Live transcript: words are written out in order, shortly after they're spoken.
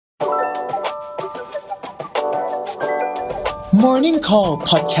Morning Call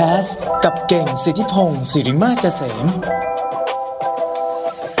Podcast กับเก่งสิทธิพงศ์สิริมาศเกษม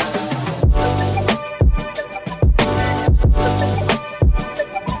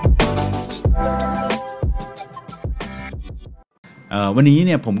วันนี้เ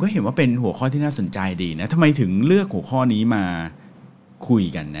นี่ยผมก็เห็นว่าเป็นหัวข้อที่น่าสนใจดีนะทำไมถึงเลือกหัวข้อนี้มาคุย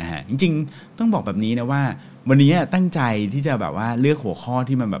กันนะฮะจริงๆต้องบอกแบบนี้นะว่าวันนี้ตั้งใจที่จะแบบว่าเลือกหัวข้อ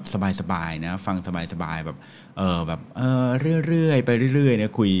ที่มันแบบสบายๆนะฟังสบายๆแบบเรื่อยๆไปเรื่อยๆน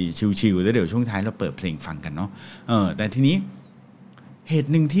ะคุยชิลๆแล้วเดี๋ยวช่วงท้ายเราเปิดเพลงฟังกันเนาะแต่ทีนี้เหตุ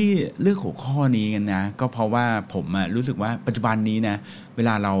หนึ่งที่เลือกหัวข้อนี้กันนะก็เพราะว่าผมรู้สึกว่าปัจจุบันนี้นะเวล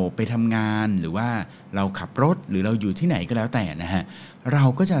าเราไปทำงานหรือว่าเราขับรถหรือเราอยู่ที่ไหนก็แล้วแต่นะฮะเรา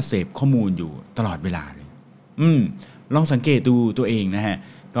ก็จะเสพข้อมูลอยู่ตลอดเวลาเลยลองสังเกตดูตัวเองนะฮะ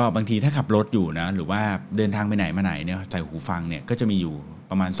ก็บางทีถ้าขับรถอยู่นะหรือว่าเดินทางไปไหนมาไหนเนี่ยใส่หูฟังเนี่ยก็จะมีอยู่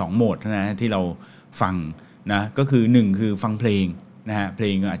ประมาณ2โหมดเท่านั้นที่เราฟังนะก็คือ1คือฟังเพลงนะฮะเพล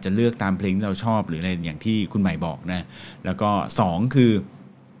งอาจจะเลือกตามเพลงที่เราชอบหรืออะไรอย่างที่คุณใหม่บอกนะแล้วก็2คือ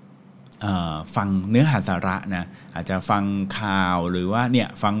ฟังเนื้อหาสาระนะอาจจะฟังข่าวหรือว่าเนี่ย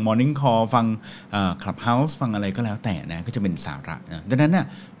ฟัง Morning Call ฟังClubhouse ฟังอะไรก็แล้วแต่นะก็จะเป็นสาระนะดังนั้นน่ะ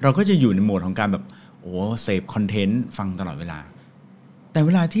เราก็จะอยู่ในโหมดของการแบบเสพคอนเทนต์ฟังตลอดเวลาแต่เ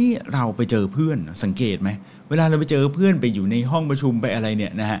วลาที่เราไปเจอเพื่อนสังเกตไหมเวลาเราไปเจอเพื่อนไปอยู่ในห้องประชุมไปอะไรเนี่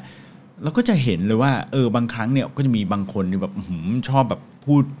ยนะฮะเราก็จะเห็นเลยว่าบางครั้งเนี่ยก็จะมีบางคนที่แบบชอบแบบ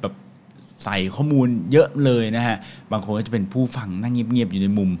พูดแบบใส่ข้อมูลเยอะเลยนะฮะบางคนก็จะเป็นผู้ฟังนั่งเงียบๆอยู่ใน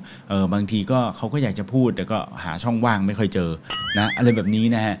มุมบางทีก็เขาก็อยากจะพูดแต่ก็หาช่องว่างไม่ค่อยเจอนะอะไรแบบนี้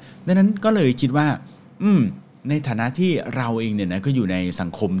นะฮะดังนั้นก็เลยคิดว่าในฐานะที่เราเองเนี่ยนะก็อยู่ในสั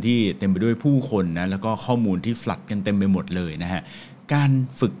งคมที่เต็มไปด้วยผู้คนนะแล้วก็ข้อมูลที่ฟลัดกันเต็มไปหมดเลยนะฮะการ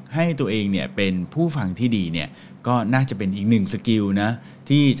ฝึกให้ตัวเองเนี่ยเป็นผู้ฟังที่ดีเนี่ยก็น่าจะเป็นอีกหนึ่งสกิลนะ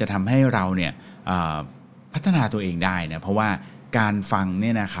ที่จะทำให้เราเนี่ยพัฒนาตัวเองได้นะเพราะว่าการฟังเ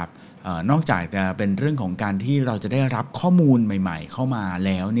นี่ยนะครับนอกจากจะเป็นเรื่องของการที่เราจะได้รับข้อมูลใหม่ๆเข้ามาแ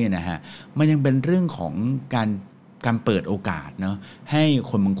ล้วเนี่ยนะฮะมันยังเป็นเรื่องของการเปิดโอกาสเนาะให้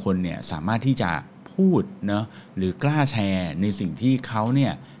คนบางคนเนี่ยสามารถที่จะพูดเนาะหรือกล้าแชร์ในสิ่งที่เขาเนี่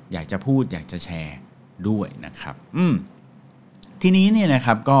ยอยากจะพูดอยากจะแชร์ด้วยนะครับทีนี้เนี่ยนะค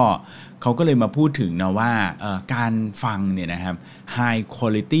รับก็เขาก็เลยมาพูดถึงนะว่าการฟังเนี่ยนะครับ high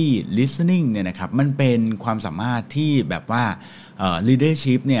quality listening เนี่ยนะครับมันเป็นความสามารถที่แบบว่า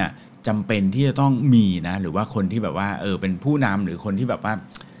leadership เนี่ยจำเป็นที่จะต้องมีนะหรือว่าคนที่แบบว่าเป็นผู้นำหรือคนที่แบบว่า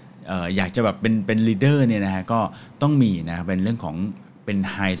อยากจะแบบเป็น leader เนี่ยนะฮะก็ต้องมีนะเป็นเรื่องของเป็น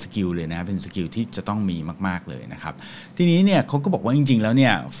high skill เลยนะเป็นสกิลที่จะต้องมีมากๆเลยนะครับทีนี้เนี่ยเขาก็บอกว่าจริงๆแล้วเนี่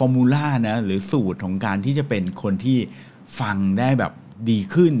ยฟอร์มูล่านะหรือสูตรของการที่จะเป็นคนที่ฟังได้แบบดี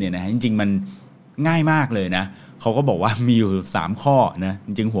ขึ้นเนี่ยนะจริงๆมันง่ายมากเลยนะเขาก็บอกว่ามีอยู่3ข้อนะจ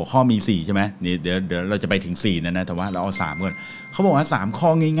ริงๆหัวข้อมี4ใช่ไหมนี่เดี๋ยวเราจะไปถึง4นะแต่ว่าเราเอา3ก่อนเขาบอกว่า3ข้อ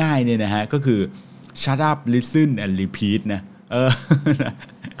ง่ายๆเนี่ยนะฮะก็คือ shut up listen and repeat นะ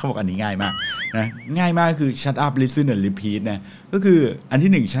เขาบอกอันนี้ง่ายมากนะง่ายมากคือ shut up listen and repeat นะก็คืออัน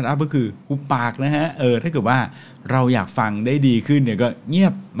ที่1 shut up ก็คือหุบปากนะฮะถ้าเกิดว่าเราอยากฟังได้ดีขึ้นเนี่ยก็เงีย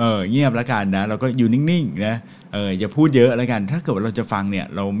บเงียบแล้วกันนะเราก็อยู่นิ่งๆนะอย่าพูดเยอะแล้วกันถ้าเกิดว่าเราจะฟังเนี่ย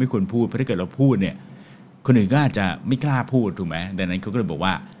เราไม่ควรพูดเพราะถ้าเกิดเราพูดเนี่ยคนอื่นก็อาจจะไม่กล้าพูดถูกไหมดังนั้นเขาก็เลยบอก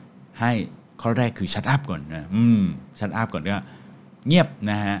ว่าให้ข้อแรกคือ shut up ก่อนนะshut up ก่อนก็เงียบ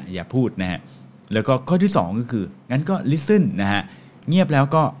นะฮะอย่าพูดนะฮะแล้วก็ข้อที่2ก็คืองั้นก็ listen นะฮะเงียบแล้ว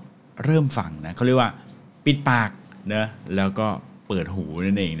ก็เริ่มฟังนะเขาเรียกว่าปิดปากนะแล้วก็เปิดหู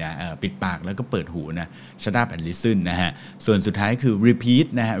นั่นเองนะปิดปากแล้วก็เปิดหูนะ shut up and listen นะฮะส่วนสุดท้ายคือ repeat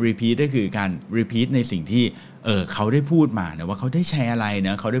นะฮะ repeat ก็คือการ repeat ในสิ่งที่เขาได้พูดมานะว่าเขาได้แชร์อะไรน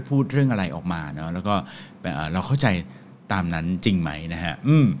ะเขาได้พูดเรื่องอะไรออกมาเนาะแล้วก็เราเข้าใจตามนั้นจริงไหมนะฮะ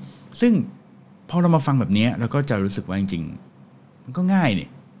ซึ่งพอเรามาฟังแบบนี้เราก็จะรู้สึกว่าจริงๆมันก็ง่ายนี่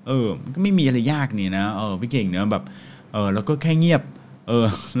มันก็ไม่มีอะไรยากนี่นะพี่เก่งเนาะแบบเราก็แค่เงียบ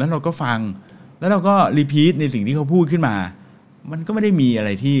แล้วเราก็ฟังแล้วเราก็รีพีทในสิ่งที่เขาพูดขึ้นมามันก็ไม่ได้มีอะไร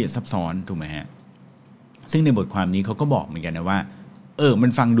ที่ซับซ้อนถูกไหมฮะซึ่งในบทความนี้เขาก็บอกเหมือนกันนะว่ามั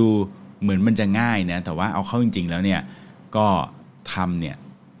นฟังดูเหมือนมันจะง่ายนะแต่ว่าเอาเข้าจริงๆแล้วเนี่ยก็ทำเนี่ย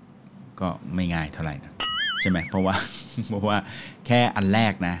ก็ไม่ง่ายเท่าไหร่นะใช่ไหมเพราะว่าแค่อันแร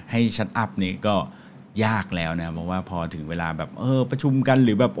กนะให้ชัตอัพนี่ก็ยากแล้วนะเพราะว่าพอถึงเวลาแบบประชุมกันห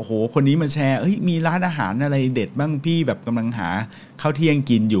รือแบบโอ้โหคนนี้มาแชร์มีร้านอาหารอะไรเด็ดบ้างพี่แบบกำลังหาข้าวเที่ยง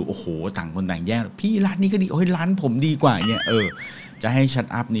กินอยู่โอ้โหต่างคนต่างแย่งพี่ร้านนี้ก็ดีร้านผมดีกว่าเนี่ยจะให้ชัต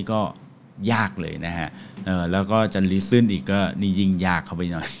อัพนี่ก็ยากเลยนะฮะแล้วก็จะลิสซึนอีกก็นี่ยิ่งยากเข้าไป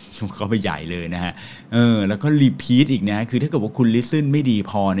หน่อยเข้าไปใหญ่เลยนะฮะแล้วก็รีพีทอีกนะคือถ้าเกิดว่าคุณลิสซึนไม่ดี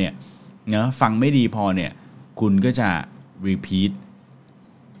พอเนี่ยนะฟังไม่ดีพอเนี่ยคุณก็จะรีพีท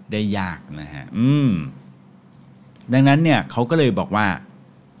ได้ยากนะฮะ ดังนั้นเนี่ยเขาก็เลยบอกว่า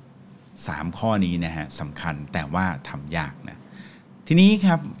3ข้อนี้นะฮะสำคัญแต่ว่าทำยากนะทีนี้ค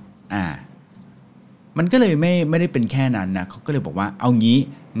รับมันก็เลยไม่ได้เป็นแค่นั้นนะเขาก็เลยบอกว่าเอางี้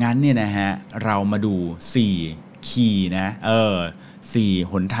งั้นเนี่ยนะฮะเรามาดู4คีย์นะ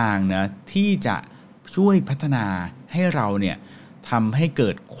4หนทางนะที่จะช่วยพัฒนาให้เราเนี่ยทำให้เกิ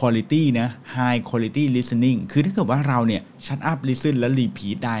ด quality นะ high quality listening คือถ้าเกิดว่าเราเนี่ย shut up listen และ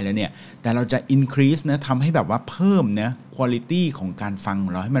repeat ได้แล้วเนี่ยแต่เราจะ increase นะทำให้แบบว่าเพิ่มนะ quality ของการฟังขอ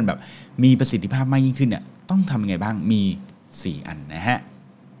งเราให้มันแบบมีประสิทธิภาพมากยิ่งขึ้นเนี่ยต้องทำยังไงบ้างมี4อันนะฮะ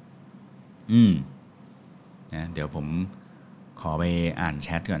นะเดี๋ยวผมขอไปอ่านแช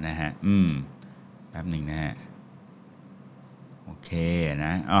ทก่อนนะฮะแป๊บหนึ่งนะฮะโอเคน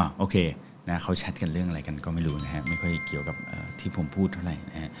ะโอเคนะเขาแชทกันเรื่องอะไรกันก็ไม่รู้นะฮะไม่ค่อยเกี่ยวกับที่ผมพูดเท่าไหร่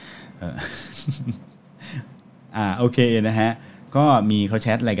นะฮะโอเคนะฮะก็มีเขาแช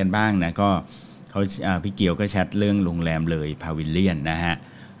ทอะไรกันบ้างนะก็เขาพี่เกียวก็แชทเรื่องโรงแรมเลยพาวิลเลียนนะฮะ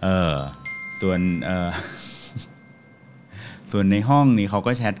ส่วนในห้องนี้เขา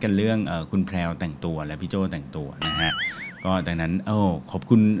ก็แชทกันเรื่องคุณแพรวแต่งตัวและพี่โจแต่งตัวนะฮะก็ดังนั้นขอบ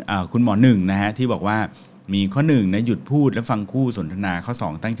คุณคุณหมอหนึ่งนะฮะที่บอกว่ามีข้อ1นะหยุดพูดและฟังคู่สนทนาข้อ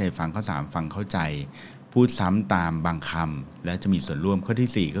2ตั้งใจฟังข้อ3ฟังเข้าใจพูดซ้ำตามบางคำและจะมีส่วนร่วมข้อ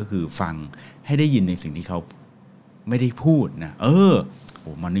ที่4ก็คือฟังให้ได้ยินในสิ่งที่เขาไม่ได้พูดนะ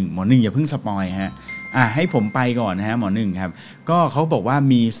หมอหนึ่งอย่าเพิ่งสปอยฮะให้ผมไปก่อนนะฮะหมอหนึ่งครับก็เขาบอกว่า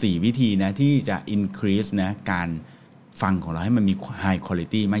มี4วิธีนะที่จะ increase นะการฟังของเราให้มันมี high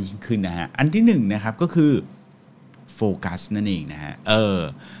quality มากยิ่งขึ้นนะฮะอันที่1นะครับก็คือโฟกัสนั่นเองนะฮะ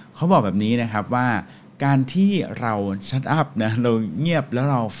เขาบอกแบบนี้นะครับว่าการที่เราชัตอัพนะเราเงียบแล้ว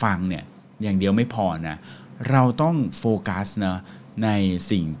เราฟังเนี่ยอย่างเดียวไม่พอนะเราต้องโฟกัสนะใน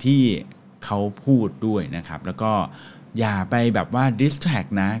สิ่งที่เขาพูดด้วยนะครับแล้วก็อย่าไปแบบว่า distract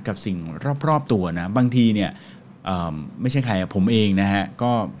นะกับสิ่งรอบๆตัวนะบางทีเนี่ยไม่ใช่ใครผมเองนะฮะ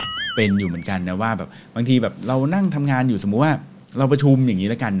ก็เป็นอยู่เหมือนกันนะว่าแบบบางทีแบบเรานั่งทำงานอยู่สมมุติว่าเราประชุมอย่างนี้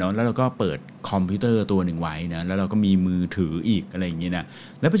แล้วกันเนาะแล้วเราก็เปิดคอมพิวเตอร์ตัวหนึ่งไว้นะแล้วเราก็มีมือถืออีกอะไรอย่างเงี้ยนะ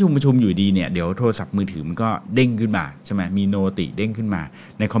แล้วประชุมอยู่ดีเนี่ยเดี๋ยวโทรศัพท์มือถือมันก็เด้งขึ้นมาใช่ไหมมีโนติเด้งขึ้นมา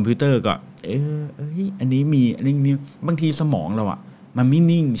ในคอมพิวเตอร์ก็อันนี้มีอันนี้บางทีสมองเราอ่ะมันไม่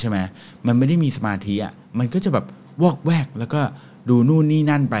นิ่งใช่ไหมมันไม่ได้มีสมาธิอ่ะมันก็จะแบบวอกแวกแล้วก็ดูนู่นนี่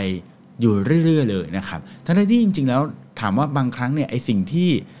นั่นไปอยู่เรื่อยๆเลยนะครับทั้งที่จริงๆแล้วถามว่าบางครั้งเนี่ยไอสิ่งที่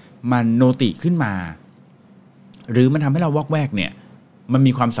มันโนติขึ้นมาหรือมันทำให้เราวอกแวกเนี่ยมัน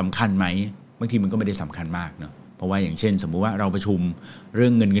มีความสำคัญไหมบางทีมันก็ไม่ได้สำคัญมากเนาะเพราะว่าอย่างเช่นสมมุติว่าเราประชุมเรื่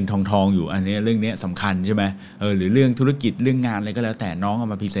องเงินทองอยู่อันนี้เรื่องนี้สำคัญใช่ไหมหรือเรื่องธุรกิจเรื่องงานอะไรก็แล้วแต่น้องเอา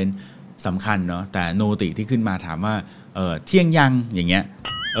มาพรีเซนต์สำคัญเนาะแต่โนติที่ขึ้นมาถามว่าเที่ยงยังอย่างเงี้ย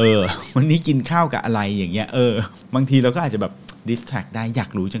วันนี้กินข้าวกับอะไรอย่างเงี้ยบางทีเราก็อาจจะแบบdistract ได้อยาก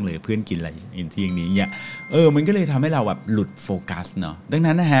รู้จังเลยเพื่อนกินอะไรเที่ยงนี้เนี่ยมันก็เลยทำให้เราแบบหลุดโฟกัสเนาะดัง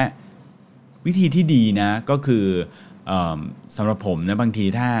นั้นนะฮะวิธีที่ดีนะก็คือสำหรับผมนะบางที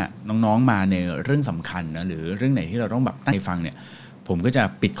ถ้าน้องๆมาในเรื่องสำคัญนะหรือเรื่องไหนที่เราต้องแบบตั้งใจฟังเนี่ยผมก็จะ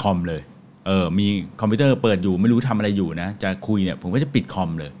ปิดคอมเลยมีคอมพิวเตอร์เปิดอยู่ไม่รู้ทำอะไรอยู่นะจะคุยเนี่ยผมก็จะปิดคอม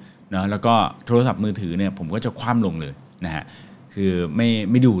เลยนะแล้วก็โทรศัพท์มือถือเนี่ยผมก็จะคว่ำลงเลยนะฮะคือ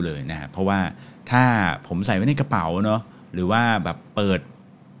ไม่ดูเลยนะฮะเพราะว่าถ้าผมใส่ไว้ในกระเป๋าเนาะหรือว่าแบบเปิด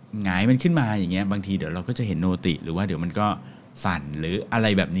หงายมันขึ้นมาอย่างเงี้ยบางทีเดี๋ยวเราก็จะเห็นโนติหรือว่าเดี๋ยวมันก็สั่นหรืออะไร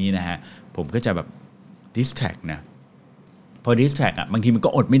แบบนี้นะฮะผมก็จะแบบ distract นะพอ distract อ่ะบางทีมันก็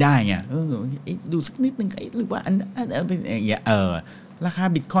อดไม่ได้ไงดูสักนิดนึงหรือว่าอันเป็นอย่างเงี้ยราคา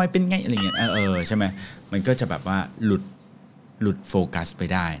Bitcoin เป็นไงอะไรเงี้ยใช่ไหมมันก็จะแบบว่าหลุดโฟกัสไป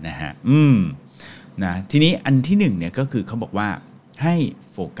ได้นะฮะนะทีนี้อันที่1เนี่ยก็คือเขาบอกว่าให้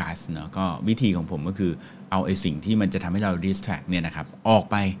โฟกัสเนาะก็วิธีของผมก็คือเอาไอ้สิ่งที่มันจะทำให้เรา distract เนี่ยนะครับออก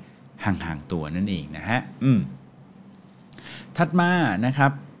ไปห่างๆตัวนั่นเองนะฮะถัดมานะครั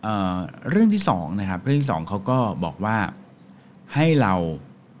บเรื่องที่2นะครับเรื่องที่2เขาก็บอกว่าให้เรา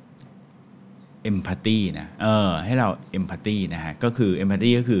empathy นะให้เรา empathy นะฮะก็คือ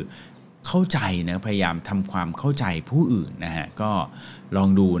empathy ก็คือเข้าใจนะพยายามทำความเข้าใจผู้อื่นนะฮะก็ลอง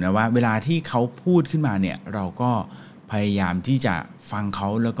ดูนะว่าเวลาที่เขาพูดขึ้นมาเนี่ยเราก็พยายามที่จะฟังเขา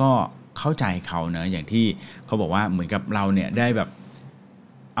แล้วก็เข้าใจเขานะอย่างที่เขาบอกว่าเหมือนกับเราเนี่ยได้แบบ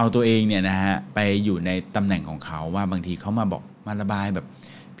เอาตัวเองเนี่ยนะฮะไปอยู่ในตำแหน่งของเขาว่าบางทีเขามาบอกมาระบายแบบ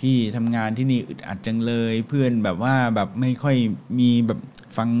พี่ทำงานที่นี่อึดอัดจังเลยเพื่อนแบบว่าแบบไม่ค่อยมีแบบ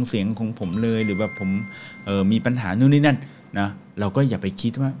ฟังเสียงของผมเลยหรือแบบผมมีปัญหานู่นนี่นั่นนะเราก็อย่าไปคิ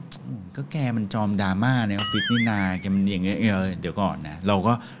ดว่าก็แกมันจอมดราม่าในออฟฟิศนี่นาแกมันอย่างเงี้ยเดี๋ยวก่อนนะเรา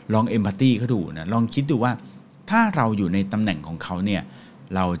ก็ลองเอมพัตตี้เขาดูนะลองคิดดูว่าถ้าเราอยู่ในตำแหน่งของเขาเนี่ย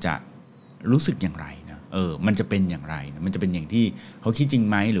เราจะรู้สึกอย่างไรนะมันจะเป็นอย่างไรนะมันจะเป็นอย่างที่เขาคิดจริง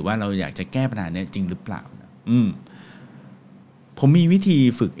ไหมหรือว่าเราอยากจะแก้ปัญหานี้จริงหรือเปล่านะ ผมมีวิธี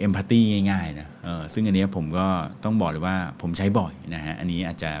ฝึก empathy ง่ายๆนะซึ่งอันนี้ผมก็ต้องบอกเลยว่าผมใช้บ่อยนะฮะอันนี้อ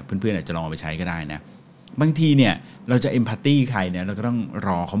าจจะเพื่อนๆอาจจะลองเอาไปใช้ก็ได้นะบางทีเนี่ยเราจะ empathy ใครเนี่ยเราก็ต้องร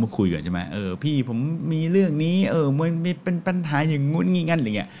อเขามาคุยก่อนใช่ไหมพี่ผมมีเรื่องนี้มันมีเป็นปัญหาอย่างงุ้นงี้งั้นอะไร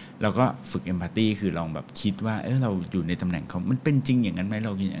เงี้ยเราก็ฝึก empathy คือลองแบบคิดว่าเราอยู่ในตำแหน่งเขามันเป็นจริงอย่างนั้นไหมเร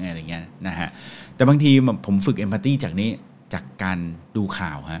าคิดยังไงอะไรเงี้ยนะฮะแต่บางทีผมฝึก empathy จากการดูข่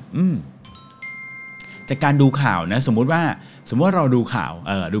าวฮะจากการดูข่าวนะสมมุติว่าเราดูข่าว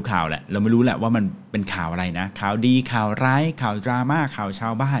ดูข่าวแหละเราไม่รู้แหละว่ามันเป็นข่าวอะไรนะข่าวดีข่าวร้ายข่าวดราม่าข่าวชา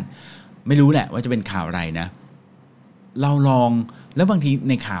วบ้านไม่รู้แหละว่าจะเป็นข่าวอะไรนะเราลองแล้วบางที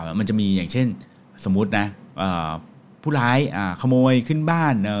ในข่าวมันจะมีอย่างเช่นสมมุตินะผู้ร้ายขโมยขึ้นบ้า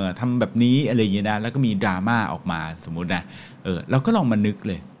นทำแบบนี้อะไรอย่างเงี้ยนะแล้วก็มีดราม่าออกมาสมมุตินะเราก็ลองมานึก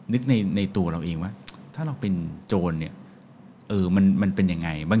ในตัวเราเองว่าถ้าเราเป็นโจรเนี่ยมันเป็นยังไง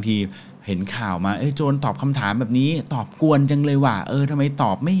บางทีเห็นข่าวมาโจรตอบคำถามแบบนี้ตอบกวนจังเลยว่ะทำไมต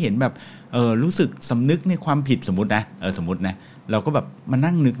อบไม่เห็นแบบรู้สึกสำนึกในความผิดสมมตินะเราก็แบบมา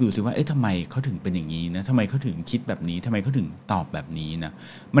นั่งนึกดูสิว่าทำไมเขาถึงเป็นอย่างนี้นะทำไมเขาถึงคิดแบบนี้ทำไมเขาถึงตอบแบบนี้นะ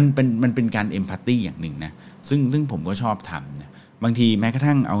มันเป็นการเอมพัตตี้อย่างหนึ่งนะซึ่งผมก็ชอบทำนะบางทีแม้กระ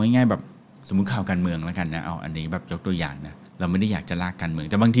ทั่งเอาง่ายๆแบบสมมุติข่าวการเมืองแล้วกันนะเอาอันนี้แบบยกตัวอย่างนะเราไม่ได้อยากจะลากการเมือง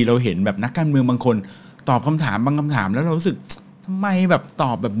แต่บางทีเราเห็นแบบนักการเมืองบางคนตอบคำถามบางคำถามแล้วเรารู้สึกทำไมแบบต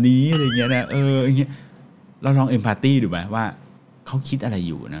อบแบบนี้อะไรเงี้ยนะอย่างเงี้ยเราลองเอมพัตตี้ดูไหมว่าเขาคิดอะไร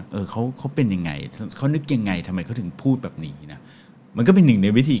อยู่นะเขาเป็นยังไงเขานึกยังไงทำไมเขาถึงพูดแบบนี้นะมันก็เป็นหนึ่งใน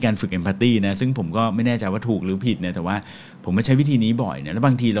วิธีการฝึกเอมพัตตี้นะซึ่งผมก็ไม่แน่ใจว่าถูกหรือผิดนะแต่ว่าผมไม่ใช้วิธีนี้บ่อยนะแล้วบ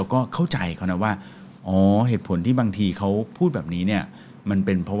างทีเราก็เข้าใจเขานะว่าเหตุผลที่บางทีเขาพูดแบบนี้เนี่ยมันเ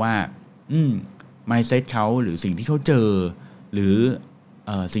ป็นเพราะว่าmindset เขาหรือสิ่งที่เขาเจอหรือ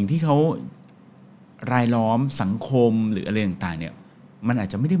สิ่งที่เขารายล้อมสังคมหรืออะไรต่างๆเนี่ยมันอาจ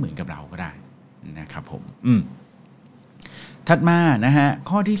จะไม่ได้เหมือนกับเราก็ได้นะครับผมถัดมานะฮะ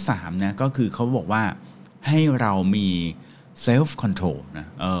ข้อที่3นะก็คือเขาบอกว่าให้เรามี self control นะ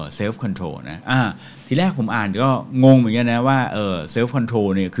self control นะทีแรกผมอ่านก็งงเหมือนกันนะว่าself control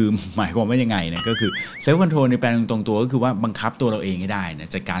เนี่ยคือหมายความว่ายังไงนะก็คือ self control ในแปลตรงตัวก็คือว่าบังคับตัวเราเองให้ได้นะ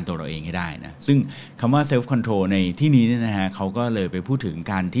จัดการตัวเราเองให้ได้นะซึ่งคำว่า self control ในที่นี้เนี่ยนะฮะเขาก็เลยไปพูดถึง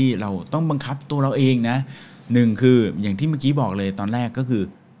การที่เราต้องบังคับตัวเราเองนะ1คืออย่างที่เมื่อกี้บอกเลยตอนแรกก็คือ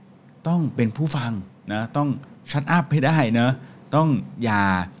ต้องเป็นผู้ฟังนะต้องshut up ให้ได้นะต้องอย่า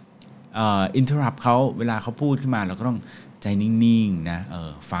interrupt เขาเวลาเขาพูดขึ้นมาเราก็ต้องใจนิ่งๆนะ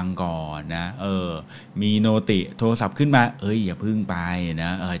ฟังก่อนนะมีโนติโทรศัพท์ขึ้นมาอย่าพึ่งไปน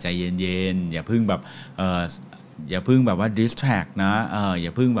ะใจเย็นๆอย่าพึ่งแบบอย่าพึ่งแบบว่า distract นะอย่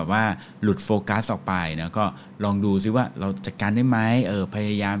าพึ่งแบบว่าหลุดโฟกัสออกไปนะก็ลองดูซิว่าเราจัดการได้ไหมพย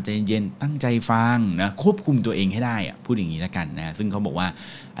ายามใจเย็นตั้งใจฟังนะควบคุมตัวเองให้ได้พูดอย่างนี้แล้วกันนะซึ่งเขาบอกว่า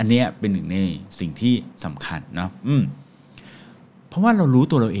อันเนี้ยเป็นหนึ่งในสิ่งที่สำคัญเนาะเพราะว่าเรารู้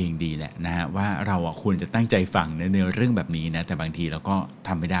ตัวเราเองดีแหละนะฮะว่าเราควรจะตั้งใจฟังในเรื่องแบบนี้นะแต่บางทีเราก็ท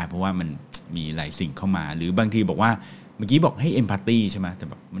ำไม่ได้เพราะว่ามันมีหลายสิ่งเข้ามาหรือบางทีบอกว่าเมื่อกี้บอกให้เอมพัตตีใช่ไหมแต่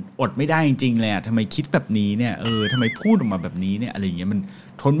แบบมันอดไม่ได้จริงๆเลยทำไมคิดแบบนี้เนี่ยทำไมพูดออกมาแบบนี้เนี่ยอะไรอย่างเงี้ยมัน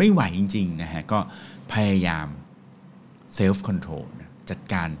ทนไม่ไหวจริงๆนะฮะก็พยายามเซลฟ์คอนโทรลจัด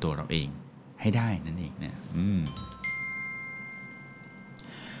การตัวเราเองให้ได้นั่นเองนะ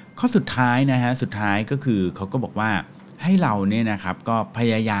ข้อสุดท้ายนะฮะสุดท้ายก็คือเขาก็บอกว่าให้เราเนี่ยนะครับก็พ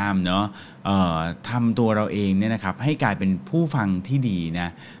ยายามเนาะทำตัวเราเองเนี่ยนะครับให้กลายเป็นผู้ฟังที่ดีนะ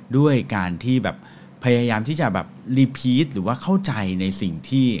ด้วยการที่แบบพยายามที่จะแบบรีพีทหรือว่าเข้าใจในสิ่ง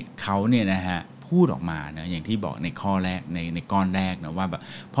ที่เขาเนี่ยนะฮะพูดออกมานะอย่างที่บอกในข้อแรกในก้อนแรกนะว่าแบบ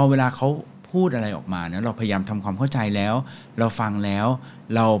พอเวลาเขาพูดอะไรออกมานะเราพยายามทำความเข้าใจแล้วเราฟังแล้ว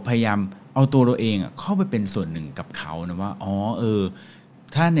เราพยายามเอาตัวเราเองเข้าไปเป็นส่วนหนึ่งกับเขานะว่า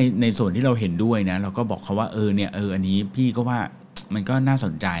ถ้าในส่วนที่เราเห็นด้วยนะเราก็บอกเขาว่าเนี่ยอันนี้พี่ก็ว่ามันก็น่าส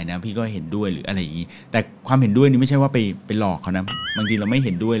นใจนะพี่ก็เห็นด้วยหรืออะไรอย่างนี้แต่ความเห็นด้วยนี่ไม่ใช่ว่าไปหลอกเขานะบางทีเราไม่เ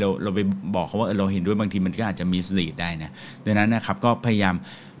ห็นด้วยเราไปบอกเขาว่าเราเห็นด้วยบางทีมันก็อาจจะมิสลีดได้นะดังนั้นนะครับก็พยายาม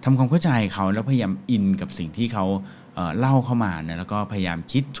ทำความเข้าใจเขาแล้วพยายามอินกับสิ่งที่เขาเล่าเข้ามานะแล้วก็พยายาม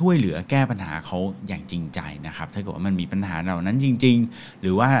คิดช่วยเหลือแก้ปัญหาเขาอย่างจริงใจนะครับถ้าเกิดว่ามันมีปัญหาเหล่านั้นจริงๆห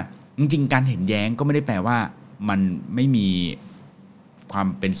รือว่าจริงๆการเห็นแย้งก็ไม่ได้แปลว่ามันไม่มีความ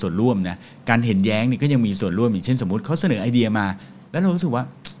เป็นส่วนร่วมนะการเห็นแย้งนี่ก็ยังมีส่วนร่วมอย่างเช่นสมมุติเขาเสนอไอเดียมาแล้วเรารู้สึกว่า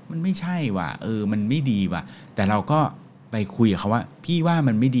มันไม่ใช่ว่ะมันไม่ดีว่ะแต่เราก็ไปคุยกับเขาว่าพี่ว่า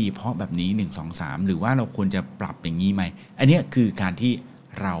มันไม่ดีเพราะแบบนี้1 2 3หรือว่าเราควรจะปรับอย่างนี้ไหมอันนี้คือการที่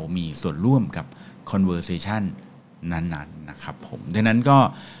เรามีส่วนร่วมกับ conversation นั้นๆนะครับผมดังนั้นก็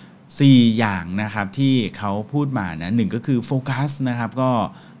4อย่างนะครับที่เขาพูดมานะ1ก็คือโฟกัสนะครับก็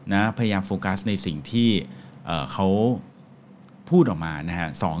นะพยายามโฟกัสในสิ่งที่เขาพูดออกมานะฮะ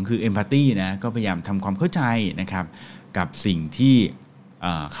2คือ empathy นะก็พยายามทำความเข้าใจนะครับ กับสิ่งที่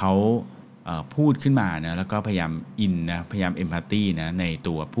เขาพูดขึ้นมานะแล้วก็พยายามอินนะพยายามเอมพัตตีนะใน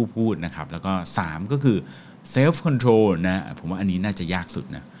ตัวผู้พูดนะครับแล้วก็3ก็คือ self control นะผมว่าอันนี้น่าจะยากสุด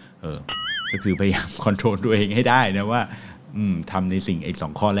นะก็คือพยายามคอนโทรลตัวเองให้ได้นะว่าทำในสิ่งไอ้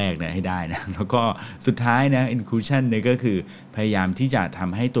2ข้อแรกเนี่ยให้ได้นะแล้วก็สุดท้ายนะ inclusion เนี่ยก็คือพยายามที่จะท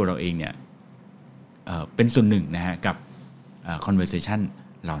ำให้ตัวเราเองเนี่ยเป็นส่วนหนึ่งนะฮะกับconversation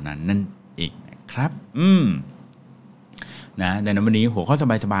เหล่านั้นนั่นเองนะครับนะดังนั้นวันนี้หัวข้อ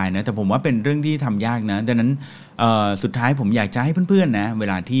สบายๆนะแต่ผมว่าเป็นเรื่องที่ทำยากนะดังนั้นสุดท้ายผมอยากจะให้เพื่อนๆนะเว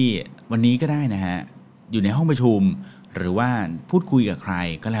ลาที่วันนี้ก็ได้นะฮะอยู่ในห้องประชุมหรือว่าพูดคุยกับใคร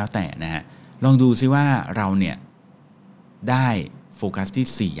ก็แล้วแต่นะฮะลองดูซิว่าเราเนี่ยได้โฟกัส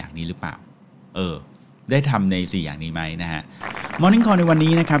ที่4อย่างนี้หรือเปล่าได้ทำใน4อย่างนี้ไหมนะฮะ Morning Call ในวัน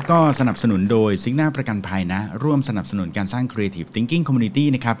นี้นะครับก็สนับสนุนโดย Cigna ประกันภัยนะร่วมสนับสนุนการสร้าง Creative Thinking Community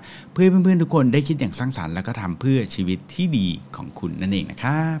นะครับเพื่อเพื่อนๆทุกคนได้คิดอย่างสร้างสรรค์แล้วก็ทำเพื่อชีวิตที่ดีของคุณนั่นเองนะค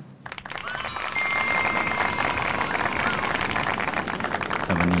รับส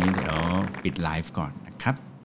ำหรับวันนี้เดี๋ยวปิดไลฟ์ก่อนนะครับ